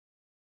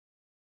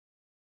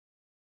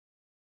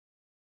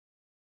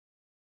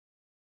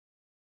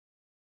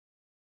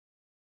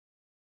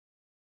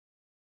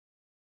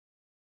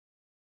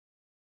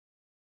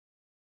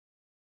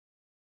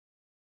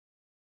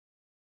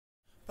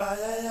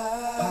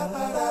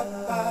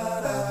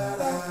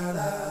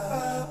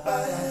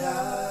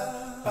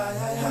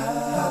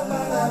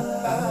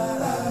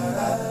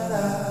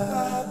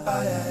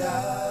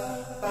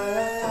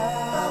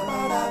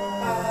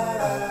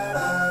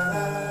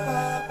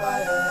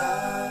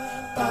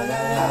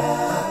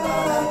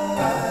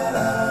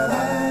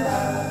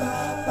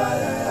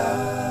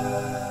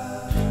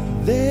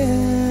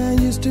There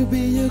used to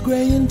be a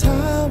graying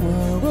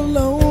tower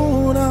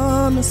alone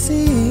on the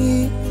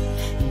sea.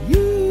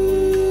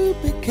 You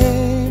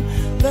became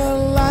the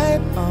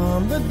light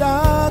on the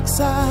dark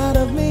side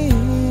of me.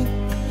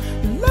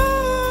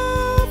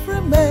 Love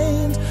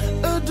remains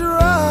a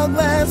drug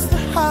that's the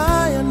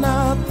high and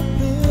not the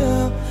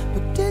pill.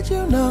 But did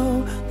you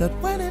know that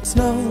when it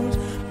snows,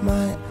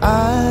 my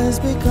eyes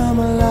become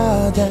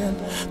large and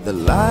the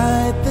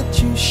light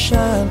that you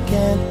shine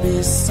can't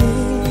be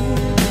seen?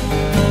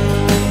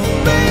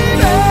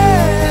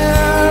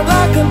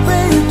 I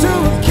compare you to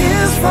a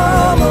kiss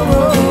from a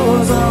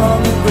rose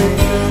on the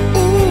grave.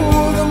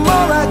 Ooh, the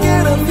more I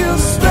get of you, the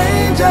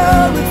stranger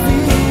it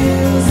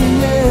feels,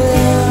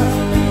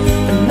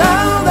 yeah. And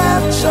now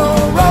that your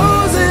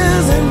rose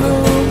is in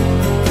bloom,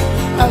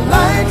 a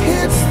light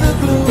hits the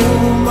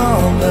gloom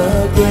on the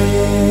grave.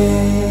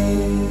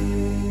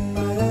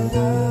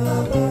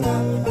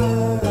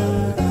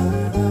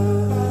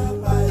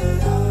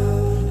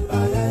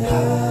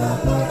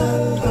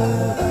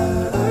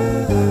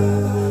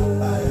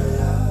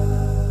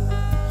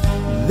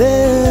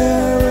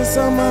 There is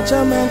so much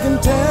a man can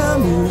tell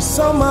me,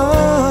 so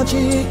much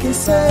he can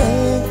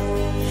say.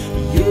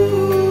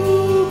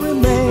 You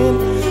remain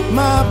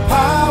my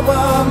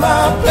power,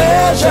 my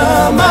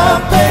pleasure, my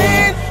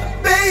pain,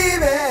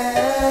 baby.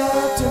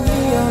 To me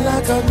you're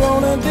like a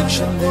grown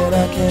addiction that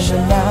I can't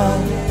deny.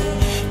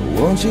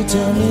 Won't you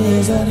tell me,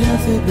 is that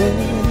healthy,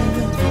 baby?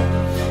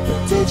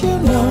 But did you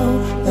know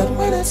that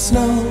when it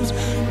snows,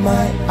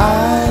 my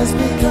eyes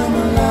become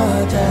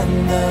large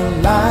and the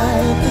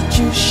light that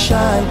you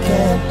shine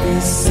can't be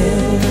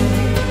seen?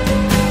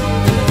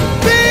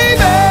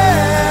 Baby,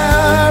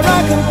 I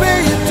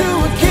compare you to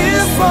a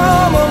kiss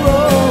from a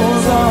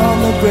rose on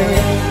the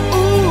grave.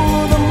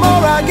 Ooh, the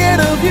more I get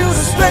of you,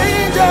 the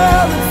stranger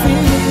it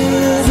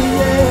feels,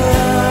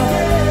 yeah.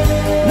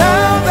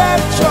 Now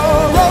that your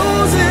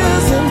rose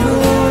is in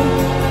bloom,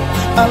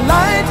 a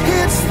light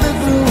hits the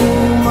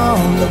gloom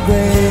on the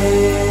grave.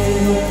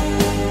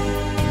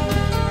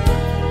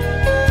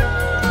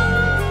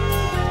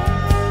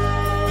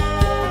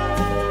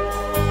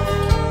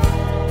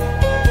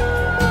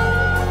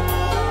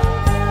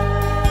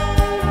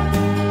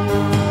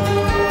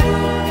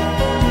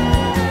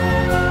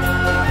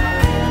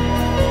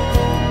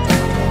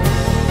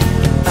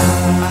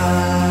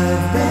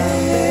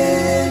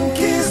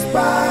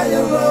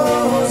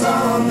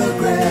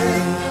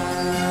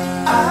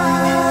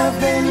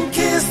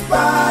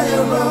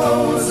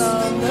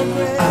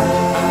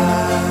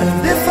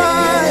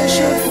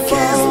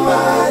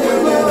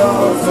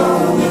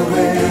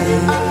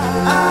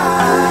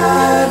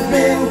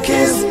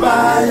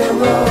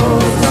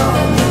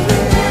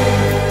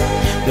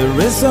 There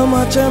is so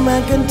much a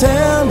man can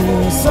tell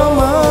me, so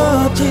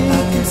much he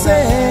can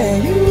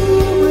say.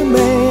 You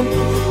remain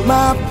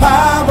my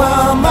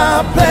power,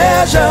 my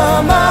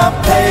pleasure, my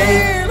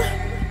pain.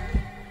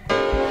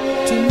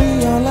 To me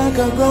you're like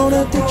a grown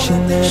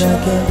addiction that I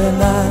can't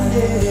deny.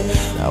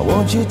 Now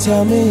won't you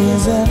tell me,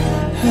 is that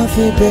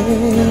healthy,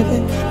 baby?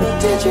 But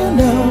did you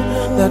know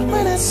that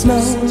when it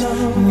snows,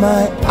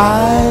 my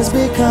eyes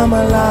become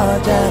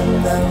large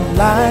and the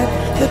light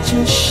that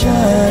you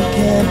shine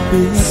can't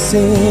be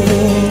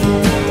seen?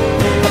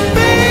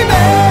 Baby,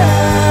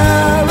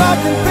 I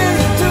can feel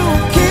you to a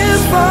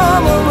kiss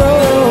from a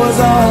rose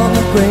on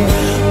the grave.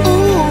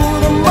 Ooh,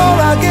 the more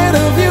I get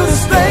of you, the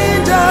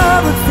stranger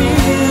it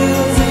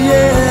feels,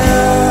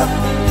 yeah.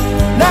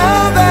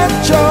 Now that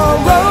your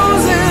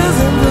rose is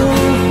in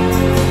bloom,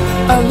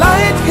 a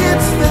light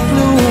hits the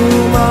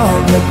gloom on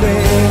the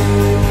grave.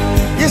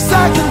 Yes,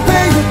 I can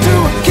pay you to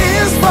a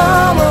kiss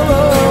from a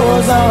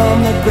rose on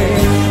the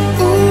grave.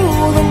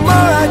 Ooh, the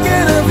more I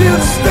get of you,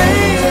 the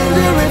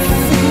stranger it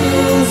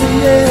feels,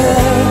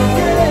 yeah.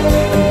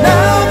 And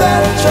now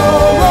that your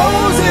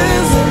rose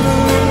is in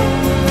bloom,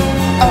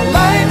 a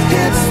light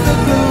hits the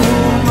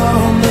gloom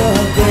on the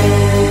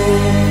grave.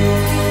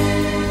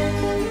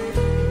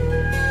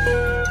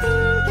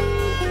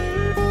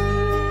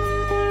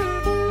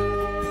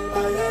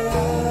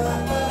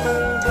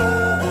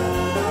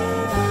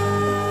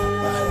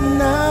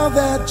 Now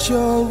that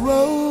your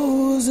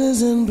rose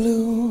is in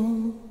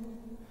bloom,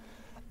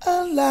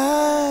 a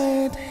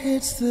light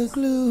hits the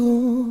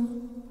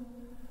gloom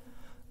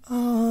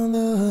on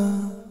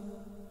the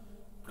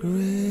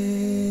grave.